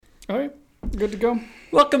All right, good to go.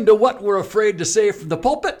 Welcome to What We're Afraid to Say from the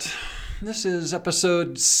Pulpit. This is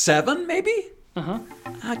episode 7, maybe?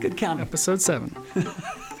 Good counting. Episode 7.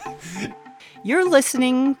 You're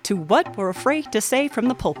listening to What We're Afraid to Say from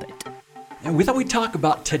the Pulpit. And we thought we'd talk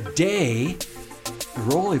about today the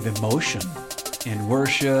role of emotion in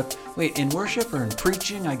worship. Wait, in worship or in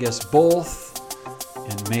preaching? I guess both.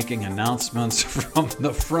 In making announcements from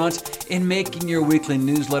the front, in making your weekly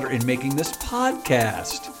newsletter, in making this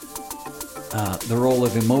podcast. The role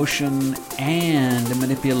of emotion and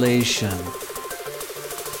manipulation.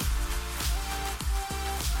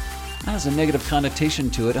 That has a negative connotation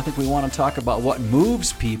to it. I think we want to talk about what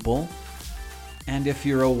moves people. And if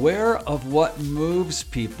you're aware of what moves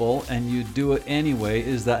people and you do it anyway,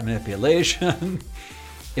 is that manipulation?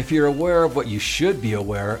 If you're aware of what you should be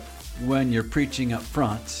aware when you're preaching up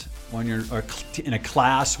front, when you're in a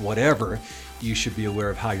class, whatever, you should be aware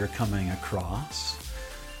of how you're coming across.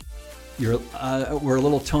 We're a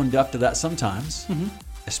little tone deaf to that sometimes,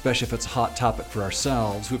 especially if it's a hot topic for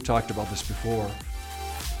ourselves. We've talked about this before.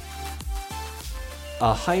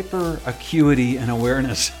 A hyper acuity and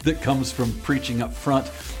awareness that comes from preaching up front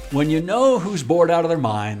when you know who's bored out of their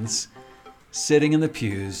minds, sitting in the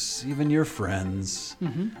pews, even your friends,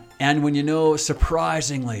 and when you know,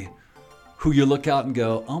 surprisingly, who you look out and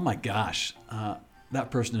go, oh my gosh, that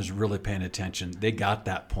person is really paying attention. They got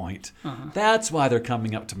that point. That's why they're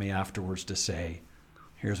coming up to me afterwards to say,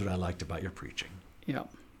 here's what I liked about your preaching.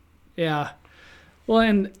 Yeah. Well,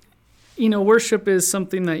 and, worship is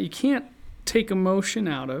something that you can't take emotion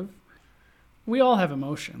out of. We all have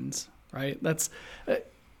emotions, right? That's...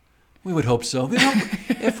 we would hope so.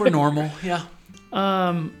 If we're normal, yeah.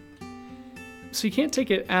 So you can't take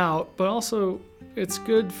it out, but also it's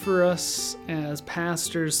good for us as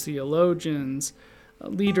pastors, theologians,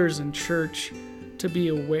 leaders in church to be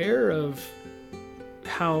aware of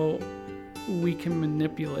how we can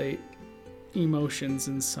manipulate emotions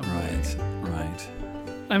in some way. Right.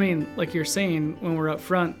 I mean, like you're saying, when we're up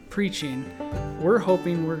front preaching, we're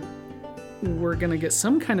hoping we're going to get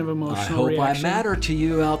some kind of emotional reaction. I matter to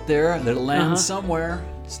you out there, that it lands somewhere.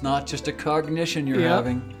 It's not just a cognition you're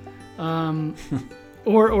having.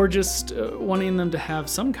 Or just wanting them to have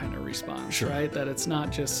some kind of response, Sure. right? That it's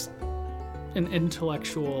not just an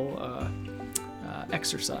intellectual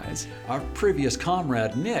exercise. Our previous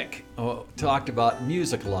comrade, Nick, talked about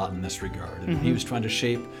music a lot in this regard. And he was trying to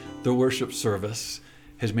shape the worship service.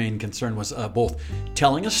 His main concern was both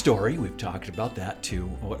telling a story, we've talked about that too,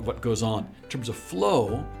 what goes on in terms of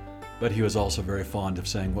flow, but he was also very fond of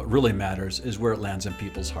saying what really matters is where it lands in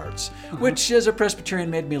people's hearts, which as a Presbyterian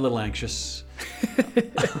made me a little anxious.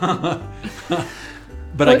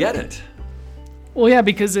 But I get it. Well, yeah,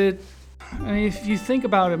 because if you think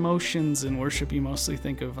about emotions in worship, you mostly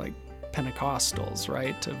think of like Pentecostals,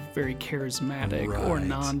 right? Of very charismatic or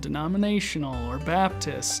non-denominational or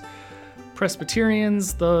Baptists.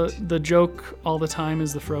 Presbyterians, the joke all the time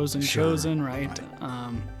is the frozen chosen, right?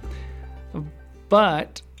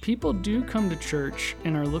 But people do come to church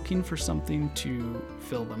and are looking for something to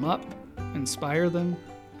fill them up, inspire them,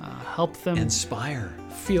 help them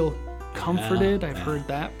feel comforted. I've heard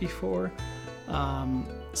that before.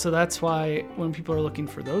 So that's why when people are looking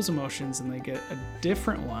for those emotions and they get a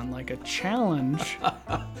different one, like a challenge,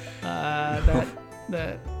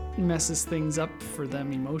 that messes things up for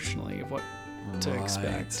them emotionally of what to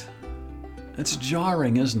expect. It's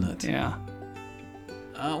jarring, isn't it? Yeah.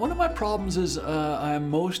 One of my problems is I'm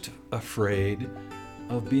most afraid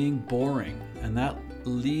of being boring, and that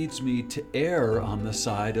leads me to err on the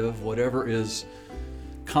side of whatever is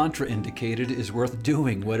contraindicated is worth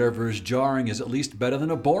doing. Whatever is jarring is at least better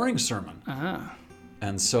than a boring sermon.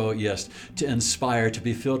 And so, yes, to inspire, to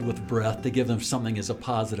be filled with breath, to give them something as a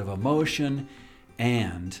positive emotion,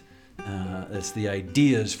 and it's the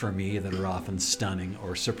ideas for me that are often stunning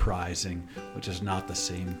or surprising, which is not the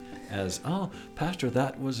same as, oh, Pastor,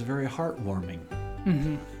 that was very heartwarming.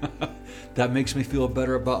 That makes me feel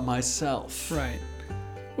better about myself. Right.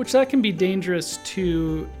 Which that can be dangerous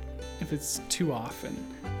too if it's too often,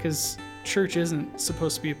 because church isn't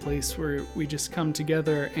supposed to be a place where we just come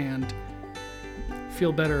together and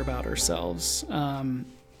feel better about ourselves. One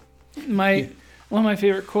of my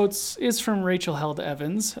favorite quotes is from Rachel Held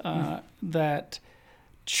Evans, that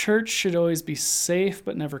church should always be safe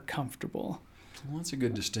but never comfortable. Well, that's a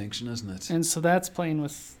good distinction, isn't it? And so that's playing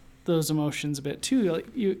with those emotions a bit too. Like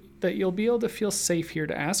you'll be able to feel safe here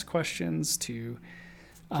to ask questions, to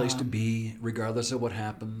place to be, regardless of what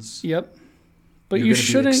happens. Yep. But you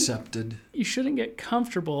shouldn't be accepted. You shouldn't get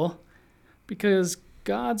comfortable, because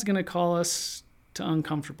God's going to call us to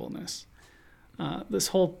uncomfortableness. This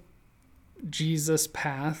whole Jesus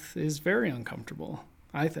path is very uncomfortable,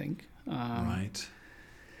 I think. Right.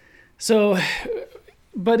 So,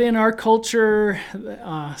 but in our culture,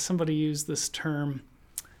 somebody used this term,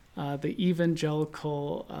 the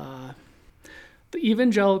evangelical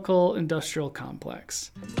industrial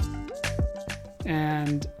complex,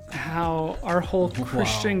 and how our whole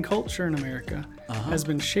Christian culture in America has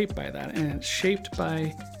been shaped by that, and it's shaped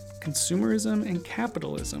by consumerism and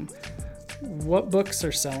capitalism. What books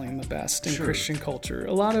are selling the best in Christian culture?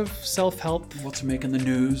 A lot of self-help. What's making the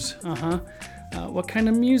news? What kind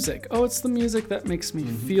of music? Oh, it's the music that makes me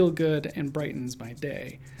feel good and brightens my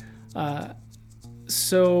day.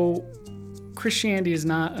 So Christianity is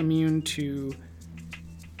not immune to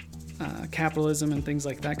capitalism and things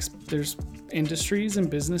like that, 'cause there's industries and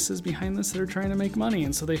businesses behind this that are trying to make money,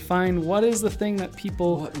 and so they find what is the thing that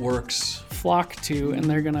people What works flock to, and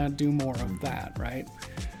they're gonna do more of that, right?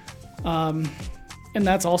 And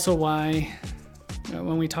that's also why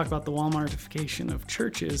when we talk about the Walmartification of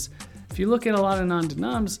churches, if you look at a lot of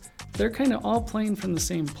non-denoms, they're kind of all playing from the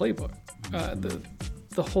same playbook.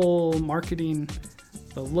 The whole marketing,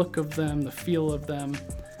 the look of them, the feel of them.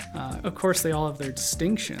 Of course, they all have their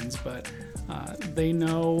distinctions, but they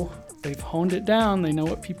know, they've honed it down. They know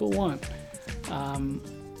what people want.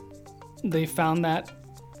 They found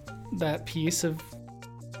that piece of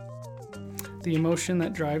the emotion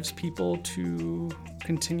that drives people to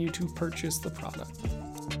continue to purchase the product.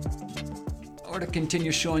 Or to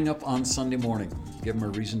continue showing up on Sunday morning. Give them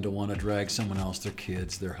a reason to want to drag someone else, their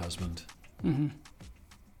kids, their husband.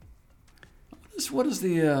 What is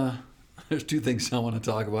the... There's two things I want to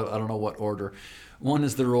talk about. I don't know what order. One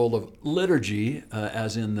is the role of liturgy,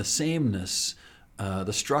 as in the sameness,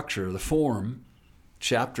 the structure, the form,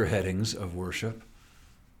 chapter headings of worship.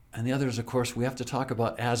 And the other is, of course, we have to talk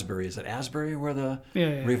about Asbury. Is it Asbury where the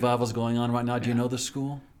revival's going on right now? Do you know the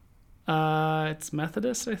school? It's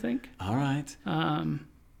Methodist, I think. All right.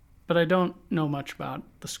 But I don't know much about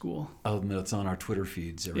the school. Other than it's on our Twitter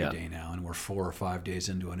feeds every day now, and we're 4 or 5 days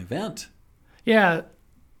into an event. Yeah.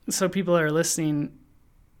 So people are listening,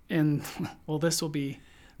 and well, this will be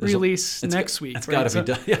released next week. It's got to be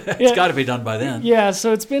done. It's got to be done by then. Yeah.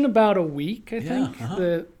 So it's been about a week, I think.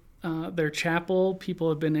 Their chapel, people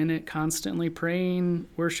have been in it constantly, praying,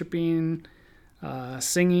 worshiping,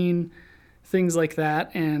 singing, things like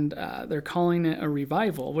that, and they're calling it a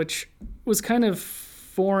revival, which was kind of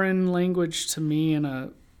foreign language to me in a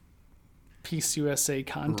Peace USA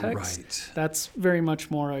context. Right. That's very much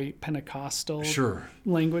more a Pentecostal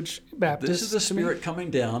language, Baptist. This is the Spirit coming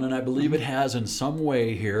down, and I believe it has in some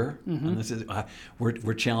way here. And this is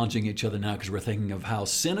we're challenging each other now because we're thinking of how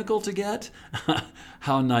cynical to get,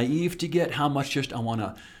 how naive to get, how much just I want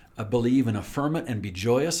to believe and affirm it and be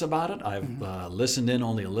joyous about it. I've listened in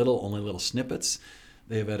only little snippets.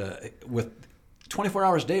 They've had with 24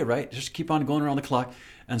 hours a day, right? Just keep on going around the clock.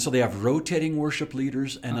 And so they have rotating worship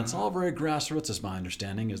leaders, and it's all very grassroots, is my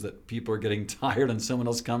understanding, is that people are getting tired and someone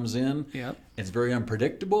else comes in. Yep. It's very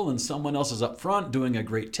unpredictable, and someone else is up front doing a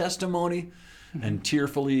great testimony and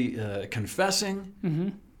tearfully confessing,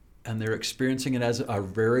 and they're experiencing it as a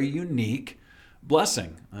very unique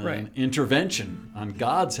blessing, an intervention on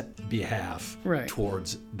God's behalf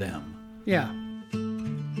towards them. Yeah.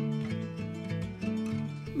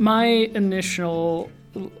 My initial,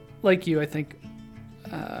 like you, I think,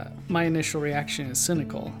 my initial reaction is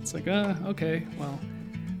cynical. It's like, okay, well,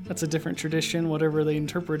 that's a different tradition. Whatever they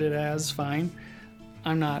interpret it as, fine.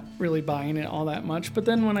 I'm not really buying it all that much. But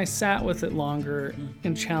then when I sat with it longer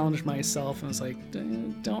and challenged myself, and was like,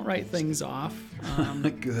 don't write things off.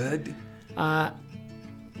 Good.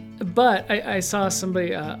 But I saw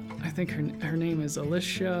somebody, I think her name is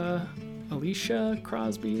Alicia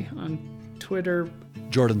Crosby on Twitter.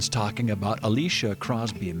 Jordan's talking about Alicia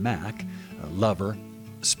Crosby Mack, a lover,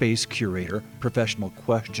 space curator, professional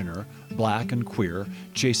questioner, black and queer,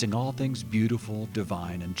 chasing all things beautiful,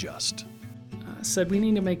 divine, and just. Said we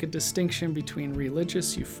need to make a distinction between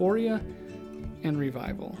religious euphoria and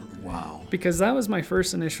revival. Wow. Because that was my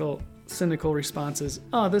first initial cynical response is,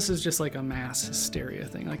 oh, this is just like a mass hysteria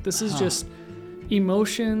thing. Like this is just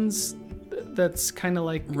emotions that's kind of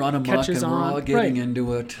like run amok, catches and on. We're all getting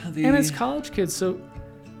into it. And it's college kids, so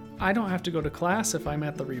I don't have to go to class if I'm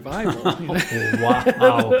at the revival.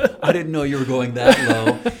 Wow. I didn't know you were going that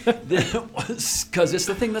low. Because it's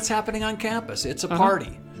the thing that's happening on campus. It's a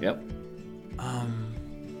party. Yep.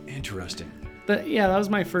 Interesting. That was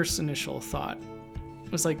my first initial thought.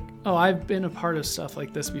 It was like, oh, I've been a part of stuff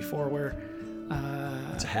like this before where...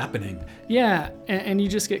 it's happening. Yeah, and you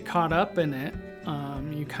just get caught up in it.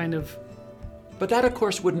 You kind of... But that, of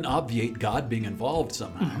course, wouldn't obviate God being involved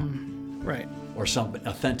somehow. Right. or some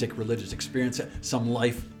authentic religious experience, some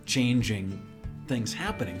life-changing things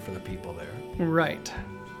happening for the people there. Right.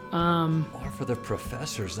 Or for the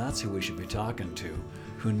professors, that's who we should be talking to,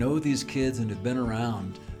 who know these kids and have been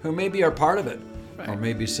around, who maybe are part of it, right. Or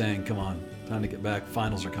maybe saying, come on, time to get back,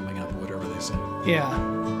 finals are coming up, or whatever they say. Yeah.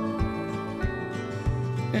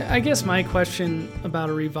 I guess my question about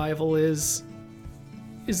a revival is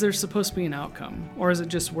there supposed to be an outcome? Or is it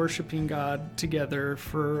just worshiping God together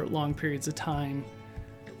for long periods of time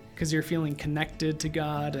because you're feeling connected to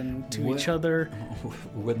God and to each other?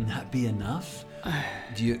 Wouldn't that be enough?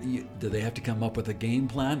 Do they have to come up with a game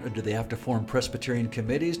plan, or do they have to form Presbyterian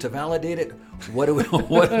committees to validate it? What are we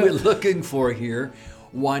looking for here?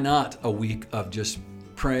 Why not a week of just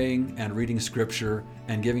praying and reading scripture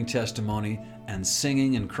and giving testimony and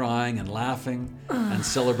singing and crying and laughing and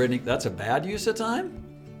celebrating? That's a bad use of time?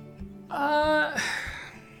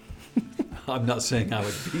 I'm not saying I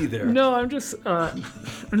would be there. No, I'm just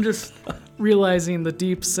realizing the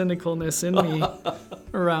deep cynicalness in me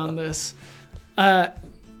around this. To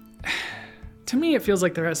me, it feels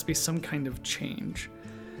like there has to be some kind of change.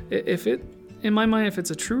 In my mind, if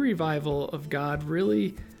it's a true revival of God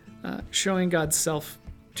really showing God's self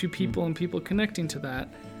to people and people connecting to that,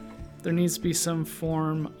 there needs to be some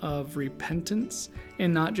form of repentance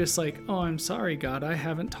and not just like, oh, I'm sorry, God, I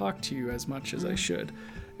haven't talked to you as much as I should.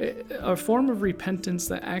 A form of repentance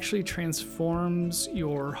that actually transforms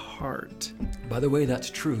your heart. By the way, that's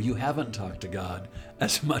true. You haven't talked to God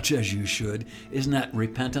as much as you should. Isn't that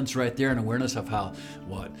repentance right there, an awareness of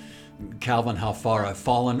Calvin, how far I've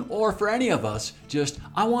fallen? Or for any of us, just,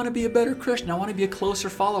 I want to be a better Christian. I want to be a closer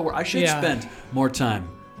follower. I should spend more time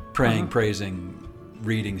praying, praising,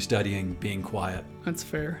 reading, studying, being quiet. That's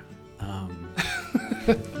fair.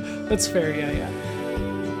 That's fair, yeah.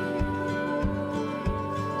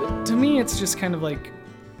 To me, it's just kind of like,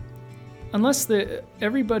 unless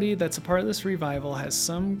everybody that's a part of this revival has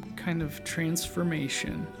some kind of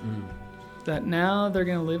transformation, that now they're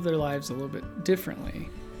going to live their lives a little bit differently,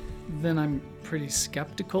 then I'm pretty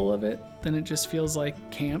skeptical of it. Then it just feels like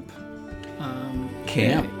camp.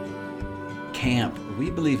 Camp. We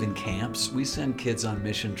believe in camps. We send kids on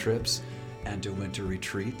mission trips and to winter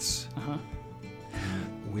retreats.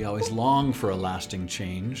 We always long for a lasting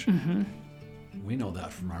change. We know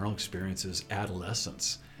that from our own experiences,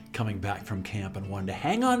 adolescents coming back from camp and wanting to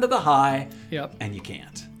hang on to the high, and you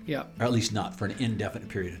can't. Or at least not for an indefinite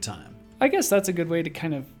period of time. I guess that's a good way to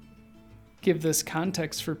kind of give this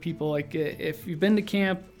context for people. Like if you've been to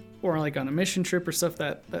camp or like on a mission trip or stuff,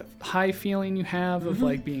 that high feeling you have of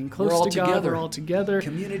like being close to God, we're all together.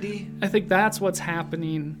 Community. I think that's what's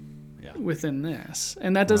happening within this.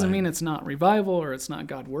 And that doesn't mean it's not revival or it's not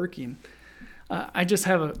God working. I just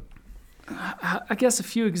have I guess a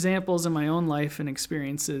few examples in my own life and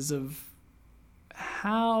experiences of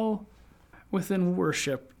how within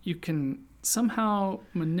worship you can somehow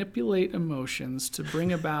manipulate emotions to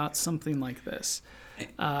bring about something like this.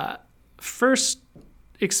 First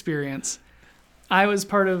experience, I was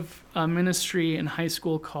part of a ministry in high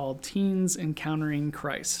school called Teens Encountering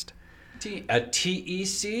Christ. A TEC?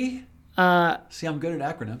 See, I'm good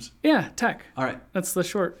at acronyms. Yeah, TEC. All right. That's the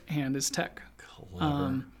shorthand is TEC.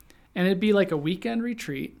 Clever. And it'd be like a weekend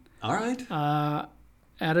retreat. All right.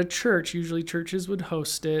 At a church. Usually churches would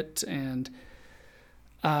host it. And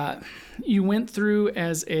you went through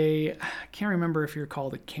as I can't remember if you're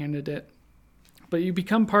called a candidate, but you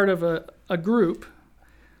become part of a group.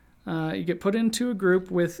 You get put into a group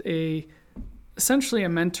with essentially a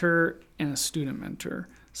mentor and a student mentor.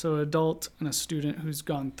 So an adult and a student who's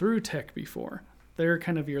gone through TEC before. They're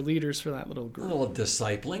kind of your leaders for that little group. A little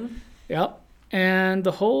discipling. Yep. And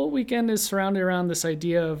the whole weekend is surrounded around this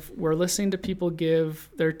idea of we're listening to people give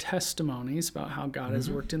their testimonies about how God has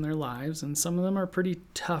worked in their lives. And some of them are pretty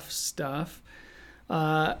tough stuff.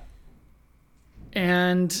 And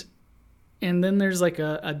then there's like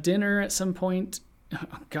a dinner at some point.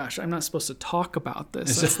 Oh, gosh, I'm not supposed to talk about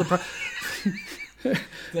this. That's the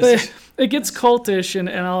it gets cultish, and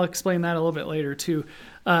I'll explain that a little bit later too.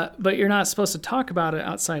 But you're not supposed to talk about it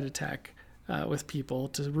outside of TEC. With people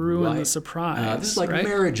to ruin the surprise. This is like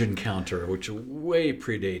Marriage Encounter, which way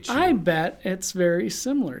predates you. I bet it's very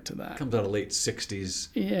similar to that. Comes out of late 60s.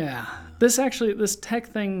 Yeah. This TEC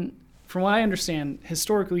thing, from what I understand,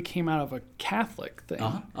 historically came out of a Catholic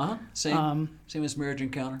thing. Same as Marriage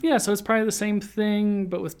Encounter? Yeah, so it's probably the same thing,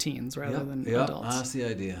 but with teens rather than adults. That's the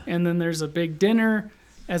idea. And then there's a big dinner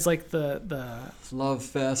as like the Love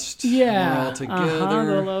Fest. Yeah. We're all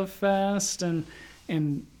together. The Love Fest. And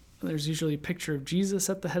there's usually a picture of Jesus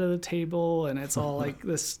at the head of the table, and it's all like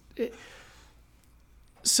this.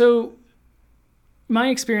 So my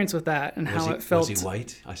experience with that and how it felt. Was he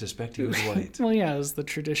white? I suspect he was white. Well, yeah, it was the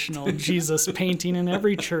traditional Jesus painting in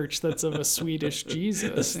every church that's of a Swedish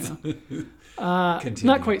Jesus.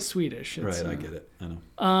 Not quite Swedish. Right, I get it. I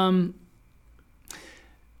know.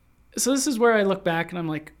 So this is where I look back and I'm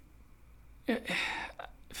like, it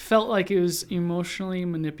felt like it was emotionally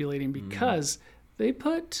manipulating because they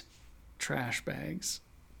put trash bags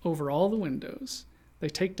over all the windows. They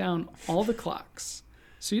take down all the clocks.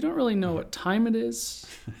 So you don't really know what time it is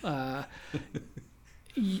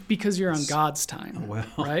because you're on God's time,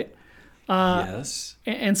 right? Yes.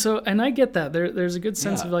 And I get that. There's a good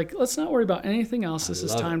sense of like, let's not worry about anything else. This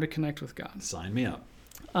is time to connect with God. Sign me up.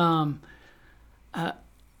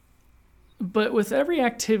 But with every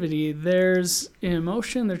activity, there's an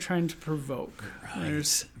emotion they're trying to provoke. Right.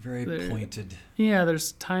 There's very pointed. Yeah,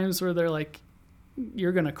 there's times where they're like,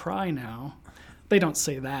 you're going to cry now. They don't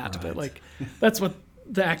say that, but like that's what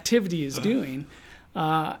the activity is doing.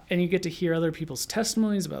 And you get to hear other people's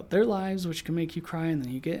testimonies about their lives, which can make you cry. And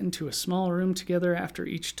then you get into a small room together after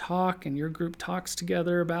each talk, and your group talks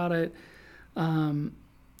together about it.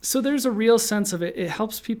 So there's a real sense of it. It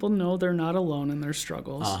helps people know they're not alone in their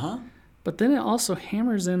struggles. But then it also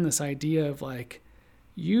hammers in this idea of like,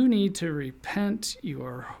 you need to repent. You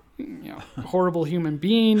are a horrible human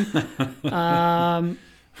being. And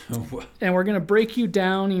we're going to break you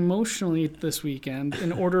down emotionally this weekend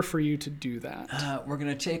in order for you to do that. We're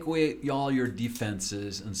going to take away all your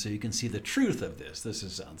defenses, and so you can see the truth of this. This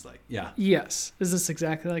sounds like, Yes. Is this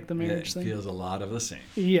exactly like the marriage thing? It feels a lot of the same.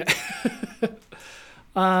 Yeah.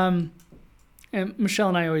 And Michelle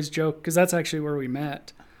and I always joke, because that's actually where we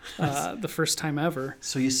met the first time ever.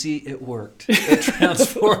 So you see, it worked. It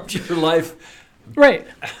transformed your life. Right.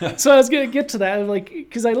 So I was going to get to that, like,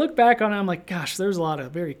 because I look back on it, I'm like, gosh, there's a lot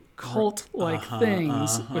of very cult-like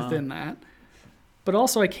things within that. But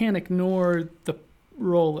also I can't ignore the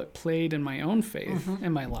role it played in my own faith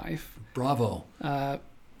in my life. Bravo. But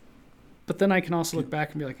then I can also look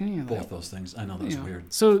back and be like, both those things. I know that's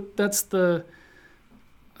weird. So that's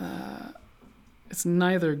it's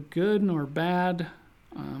neither good nor bad.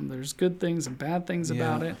 There's good things and bad things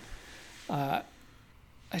about it.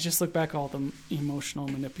 I just look back at all the emotional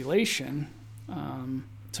manipulation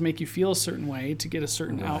to make you feel a certain way to get a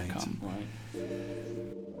certain outcome. Right.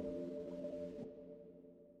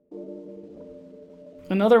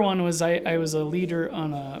 Another one was I was a leader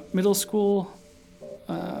on a middle school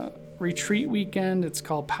retreat weekend. It's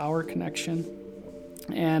called Power Connection.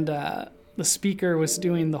 And the speaker was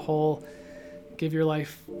doing the whole give your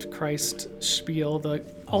life to Christ spiel, the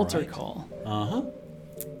altar call.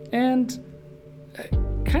 And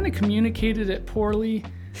kind of communicated it poorly,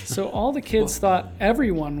 so all the kids thought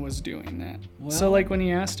everyone was doing that. So like when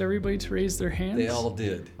he asked everybody to raise their hands, they all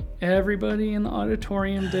did. Everybody in the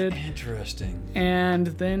auditorium did. Interesting. And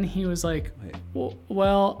then he was like,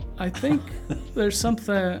 well, I think there's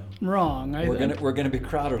something wrong. We're gonna be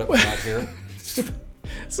crowded up out here.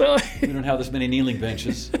 So we don't have this many kneeling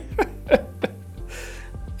benches.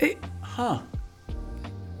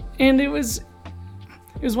 And it was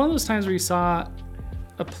one of those times where you saw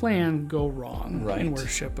a plan go wrong in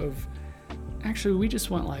worship of, actually, we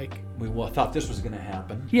just went like... We thought this was going to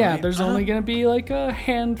happen. Yeah, there's only going to be like a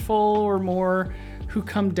handful or more who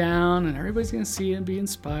come down, and everybody's going to see it and be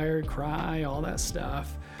inspired, cry, all that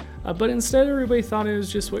stuff. But instead, everybody thought it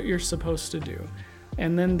was just what you're supposed to do.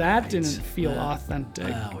 And then that didn't feel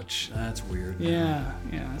authentic. Ouch, that's weird. Yeah.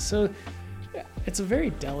 So it's a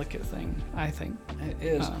very delicate thing, I think. It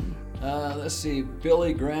is. Let's see.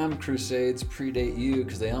 Billy Graham crusades predate you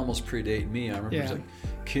because they almost predate me. I remember as a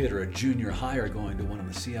kid or a junior higher going to one in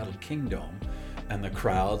the Seattle Kingdom, and the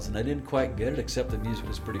crowds, and I didn't quite get it, except the music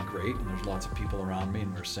was pretty great, and there's lots of people around me,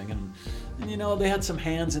 and we're singing. And they had some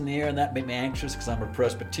hands in the air, and that made me anxious because I'm a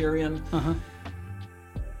Presbyterian. 2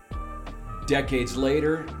 decades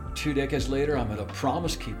later, I'm at a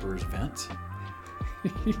Promise Keepers event.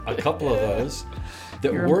 A couple of those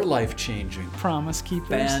that were life-changing. Promise Keepers.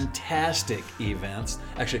 Fantastic events.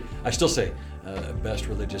 Actually, I still say best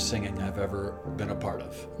religious singing I've ever been a part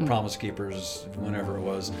of. Promise Keepers, whenever it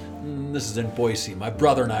was. This is in Boise. My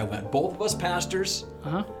brother and I went. Both of us pastors.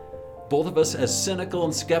 Both of us as cynical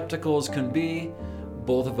and skeptical as can be.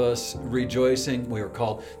 Both of us rejoicing. We were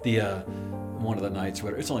called one of the nights,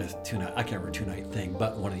 it's only a 2-night, I can't remember, 2-night thing,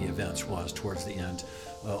 but one of the events was towards the end,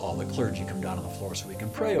 all the clergy come down on the floor so we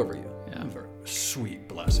can pray over you. Very sweet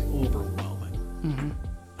blessing, overwhelming.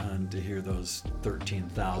 And to hear those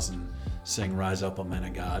 13,000 sing Rise Up, O Men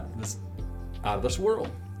of God, was out of this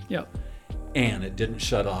world. And it didn't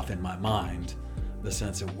shut off in my mind the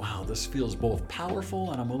sense of, wow, this feels both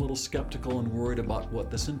powerful and I'm a little skeptical and worried about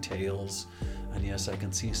what this entails. And yes, I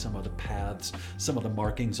can see some of the paths, some of the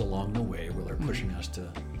markings along the way where they're pushing us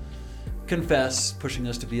to confess, pushing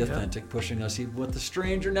us to be authentic, pushing us even with the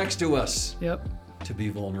stranger next to us to be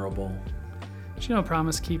vulnerable. Do you know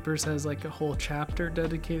Promise Keepers has like a whole chapter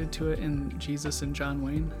dedicated to it in Jesus and John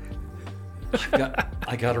Wayne?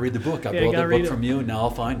 I got to read the book. I borrowed the book from you, and now I'll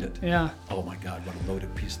find it. Yeah. Oh my God, what a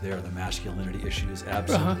loaded piece there. The masculinity issues,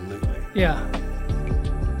 absolutely. Yeah.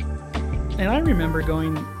 And I remember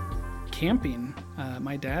going camping.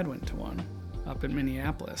 My dad went to one up in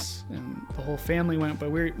Minneapolis, and the whole family went, but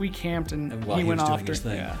we camped, and he went off. His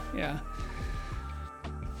thing. Yeah.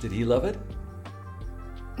 Did he love it?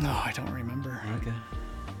 No, I don't remember. Okay.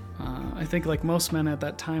 I think like most men at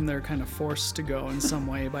that time, they're kind of forced to go in some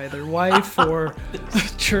way by their wife or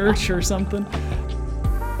church or something.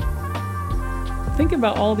 Think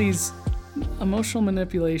about all these emotional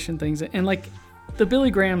manipulation things, and like the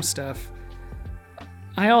Billy Graham stuff.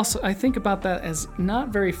 I think about that as not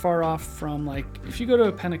very far off from, like, if you go to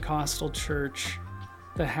a Pentecostal church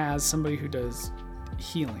that has somebody who does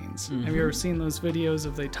healings. Mm-hmm. Have you ever seen those videos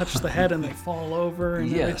of they touch the head and they fall over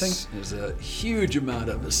and everything? Yes, there's a huge amount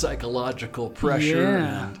of psychological pressure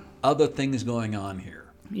and other things going on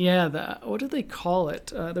here. Yeah, what do they call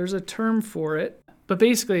it? There's a term for it, but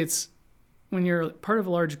basically it's when you're part of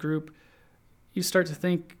a large group, you start to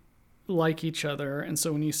think like each other, and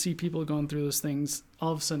so when you see people going through those things,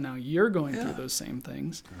 all of a sudden now you're going through those same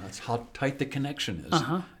things. That's how tight the connection is.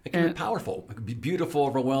 It can be powerful. It can be beautiful,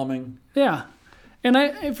 overwhelming. Yeah. And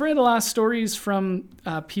I've read a lot of stories from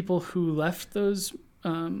people who left those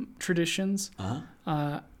traditions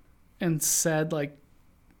and said, like,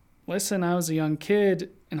 listen, I was a young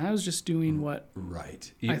kid and I was just doing what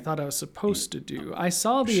I thought I was supposed to do. I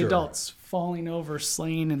saw the adults falling over,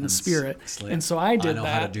 slain in the spirit. And so I did that. I know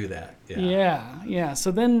how to do that. Yeah.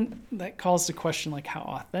 So then that calls to question, like, how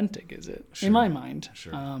authentic is it? In my mind.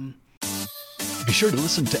 Be sure to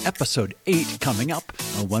listen to episode 8 coming up,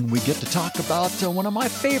 when we get to talk about one of my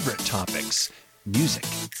favorite topics, music.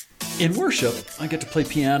 In worship, I get to play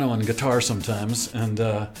piano and guitar sometimes,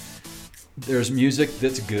 and there's music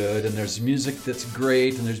that's good, and there's music that's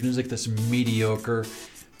great, and there's music that's mediocre.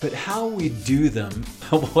 But how we do them,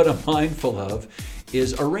 what I'm mindful of,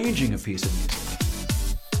 is arranging a piece of music.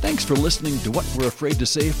 Thanks for listening to What We're Afraid to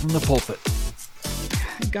Say from the Pulpit.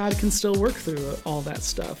 God can still work through all that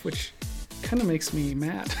stuff, which kind of makes me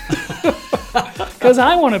mad. Because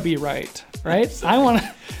I want to be right? I want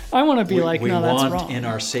to be like, no, that's wrong. We want, in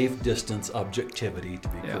our safe distance, objectivity to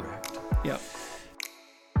be correct. Yep.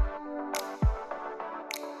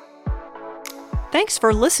 Thanks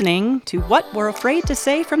for listening to What We're Afraid to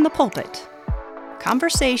Say from the Pulpit.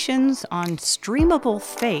 Conversations on streamable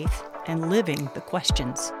faith and living the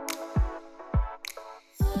questions.